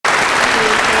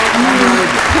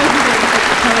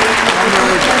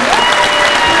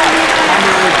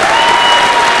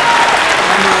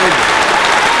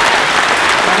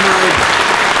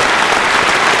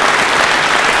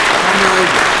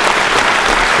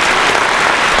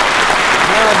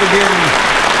I'd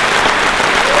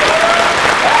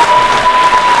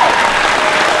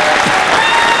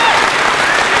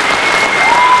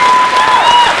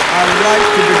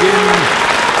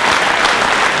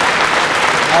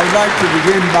like to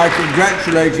begin by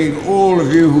congratulating all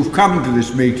of you who've come to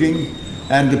this meeting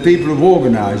and the people who've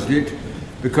organised it,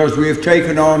 because we have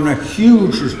taken on a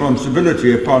huge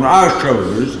responsibility upon our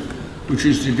shoulders, which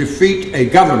is to defeat a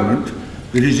government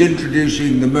that is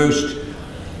introducing the most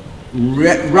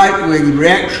right-wing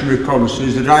reactionary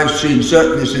policies that I've seen,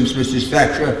 certainly since Mrs.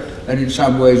 Thatcher, and in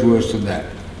some ways worse than that.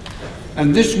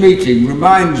 And this meeting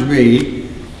reminds me,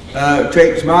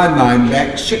 takes my mind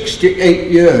back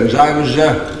 68 years. I was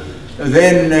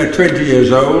then 20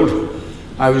 years old.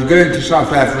 I was going to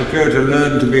South Africa to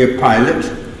learn to be a pilot.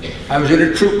 I was in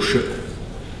a troop ship.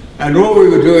 And all we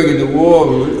were doing in the war,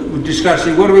 we were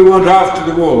discussing what do we want after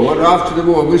the war, what after the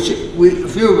war. A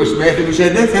few of us met and we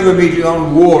said, let's have a meeting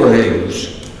on war aims.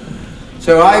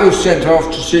 So I was sent off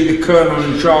to see the colonel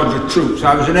in charge of troops.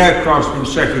 I was an aircraftsman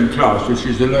second class, which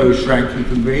is the lowest rank you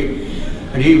can be,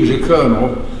 and he was a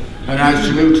colonel. And I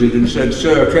saluted and said,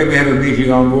 sir, can we have a meeting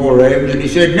on war aims? And he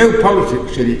said, no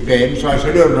politics in it, Ben. So I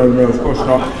said, oh, no, of course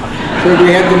not. So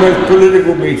we had the most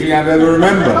political meeting I've ever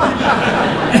remembered.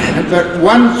 But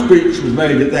one speech was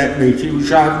made at that meeting,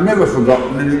 which I have never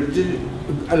forgotten,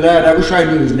 and a lad, I wish I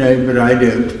knew his name, but I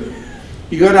don't.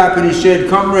 He got up and he said,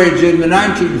 comrades, in the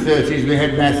 1930s we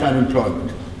had mass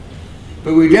unemployment.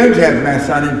 But we don't have mass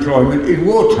unemployment in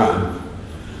wartime.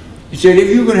 He said, if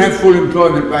you can have full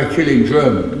employment by killing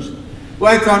Germans,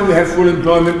 why can't we have full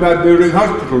employment by building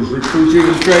hospitals, recruiting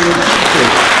and training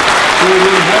teachers,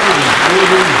 building homes,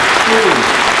 building schools?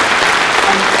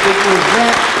 And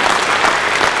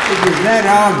it was that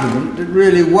argument that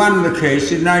really won the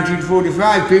case in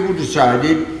 1945. People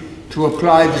decided to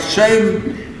apply the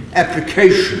same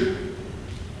application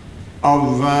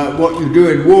of what you do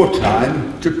in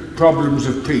wartime to problems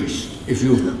of peace. If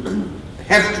you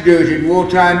have to do it in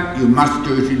wartime, you must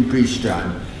do it in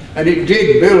peacetime. And it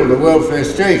did build a welfare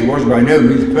state. It was by no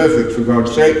means perfect, for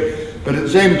God's sake, but at the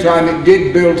same time it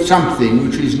did build something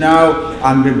which is now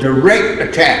under direct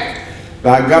attack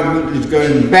by a government that's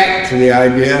going back to the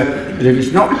idea that if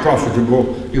it's not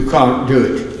profitable, you can't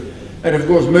do it. And of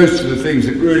course most of the things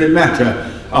that really matter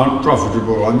aren't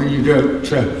profitable. I mean, you don't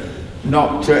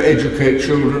not educate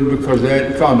children because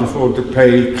they can't afford to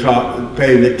pay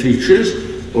their teachers,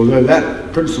 although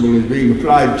that principle is being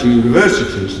applied to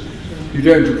universities. You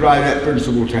don't apply that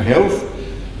principle to health.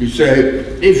 You say,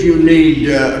 if you need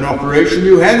an operation,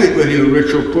 you have it, whether you're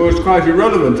rich or poor, it's quite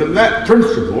irrelevant. And that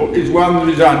principle is one that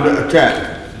is under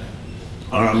attack.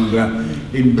 And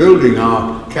in building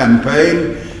our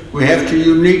campaign, we have to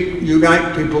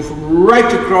unite people from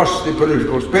right across the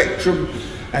political spectrum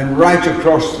and right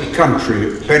across the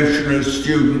country, pensioners,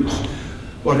 students,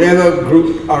 whatever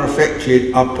group are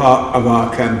affected are part of our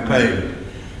campaign.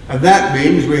 And that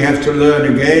means we have to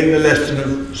learn again the lesson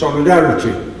of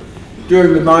solidarity.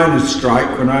 During the miners'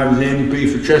 strike, when I was the MP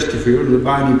for Chesterfield, the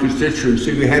mining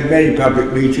constituency, we had many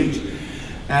public meetings,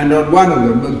 and on one of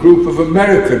them a group of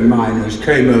American miners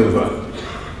came over,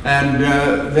 and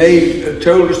they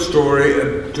told a story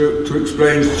to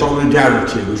explain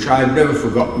solidarity, which I have never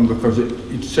forgotten because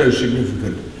it's so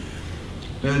significant.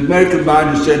 The American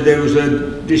miners said there was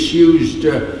a disused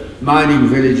mining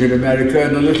village in America,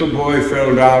 and a little boy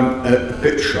fell down a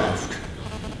pit shaft.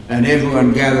 And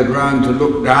everyone gathered round to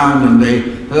look down, and they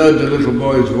heard the little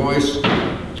boy's voice,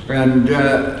 and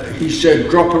he said,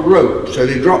 drop a rope. So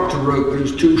they dropped a rope, but it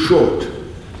was too short.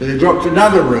 So they dropped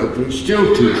another rope, but it was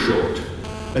still too short.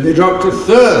 And they dropped a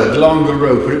third longer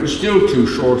rope, but it was still too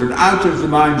short. And out of the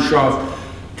mine shaft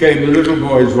came the little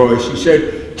boy's voice. He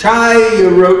said, tie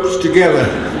your ropes together.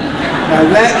 Now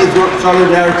that is what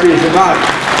solidarity is about.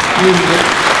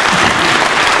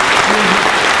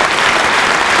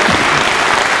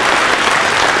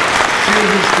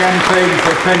 Students campaign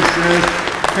for pensioners,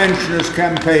 pensioners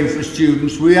campaign for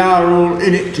students. We are all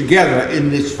in it together in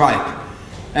this fight.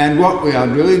 And what we are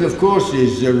doing, of course,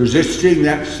 is resisting.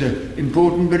 That's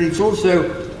important, but it's also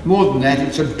more than that.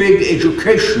 It's a big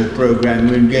educational program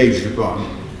we're engaged upon,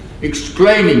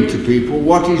 explaining to people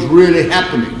what is really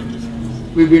happening.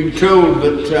 We've been told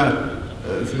that,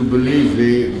 if you believe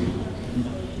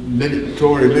the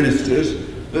Tory ministers,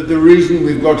 that the reason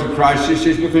we've got a crisis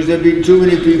is because there have been too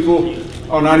many people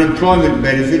on unemployment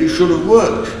benefit who should have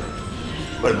worked.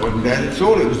 Well, it wasn't that at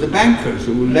all. It was the bankers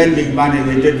who were lending money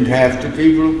they didn't have to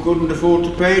people who couldn't afford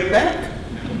to pay it back.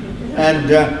 And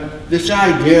this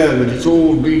idea that it's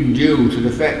all been due to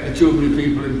the fact that too many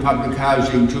people in public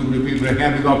housing, too many people are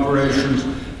having operations,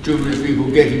 too many people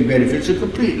getting benefits, is a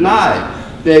complete lie.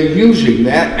 they're using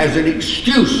that as an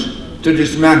excuse to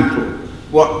dismantle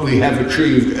what we have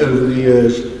achieved over the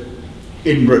years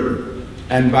in Britain.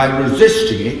 And by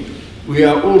resisting it, we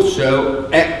are also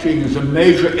acting as a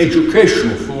major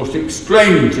educational force,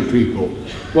 explaining to people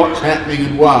what's happening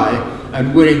and why,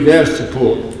 and winning their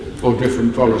support for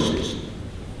different policies.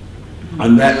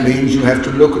 And that means you have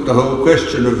to look at the whole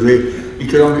question of the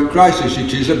economic crisis.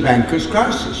 It is a banker's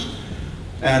crisis.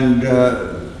 And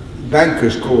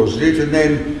bankers caused it, and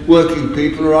then working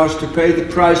people are asked to pay the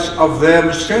price of their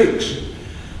mistakes.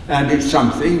 And it's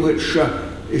something which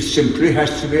simply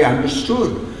has to be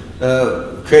understood.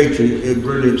 Kate, a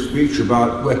brilliant speech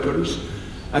about weapons.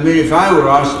 I mean, if I were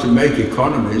asked to make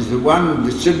economies, the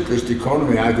simplest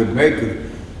economy I could make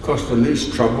would cost the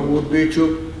least trouble would be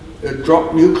to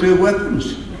drop nuclear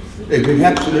weapons. There'd been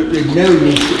absolutely no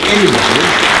need to anybody.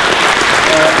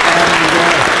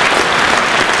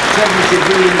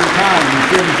 And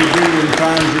 70 billion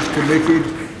pounds is committed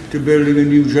to building a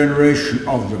new generation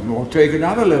of them. Or take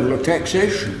another level of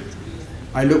taxation.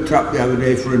 I looked up the other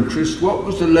day for interest, what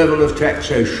was the level of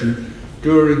taxation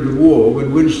during the war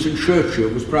when Winston Churchill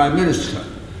was Prime Minister?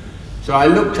 So I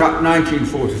looked up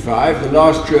 1945, the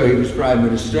last year he was Prime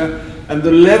Minister, and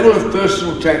the level of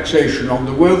personal taxation on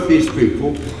the wealthiest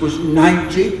people was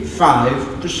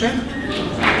 95%.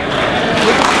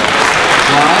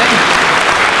 Why?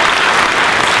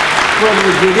 Well,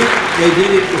 they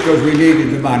did it because we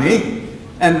needed the money,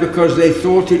 and because they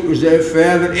thought it was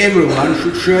fair that everyone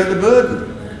should share the burden.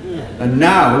 And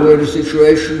now we're in a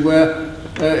situation where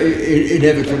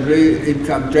inevitably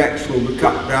income tax will be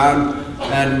cut down,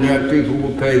 and people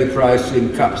will pay the price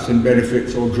in cuts in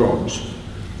benefits or jobs.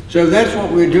 So that's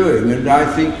what we're doing, and I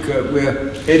think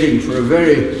we're heading for a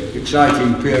very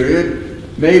exciting period.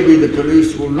 Maybe the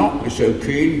police will not be so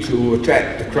keen to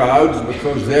attack the crowds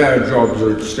because their jobs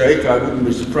are at stake. I wouldn't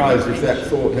be surprised if that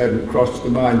thought hadn't crossed the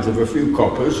minds of a few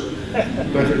coppers.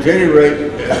 But at any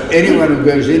rate, anyone who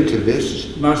goes into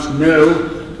this must know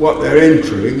what they're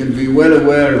entering and be well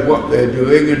aware of what they're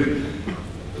doing. And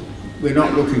we're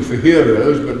not looking for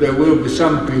heroes, but there will be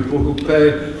some people who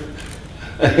pay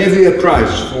a heavier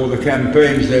price for the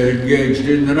campaigns they're engaged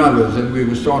in than others, and we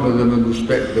must honour them and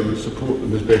respect them and support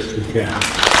them as best we can.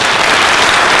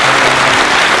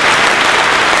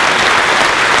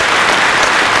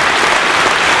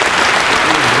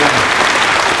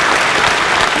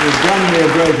 You've done me a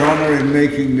great honour in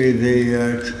making me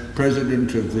the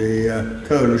President of the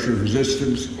Coalition of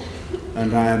Resistance,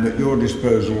 and I am at your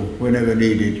disposal whenever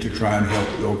needed to try and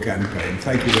help your campaign.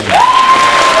 Thank you very much.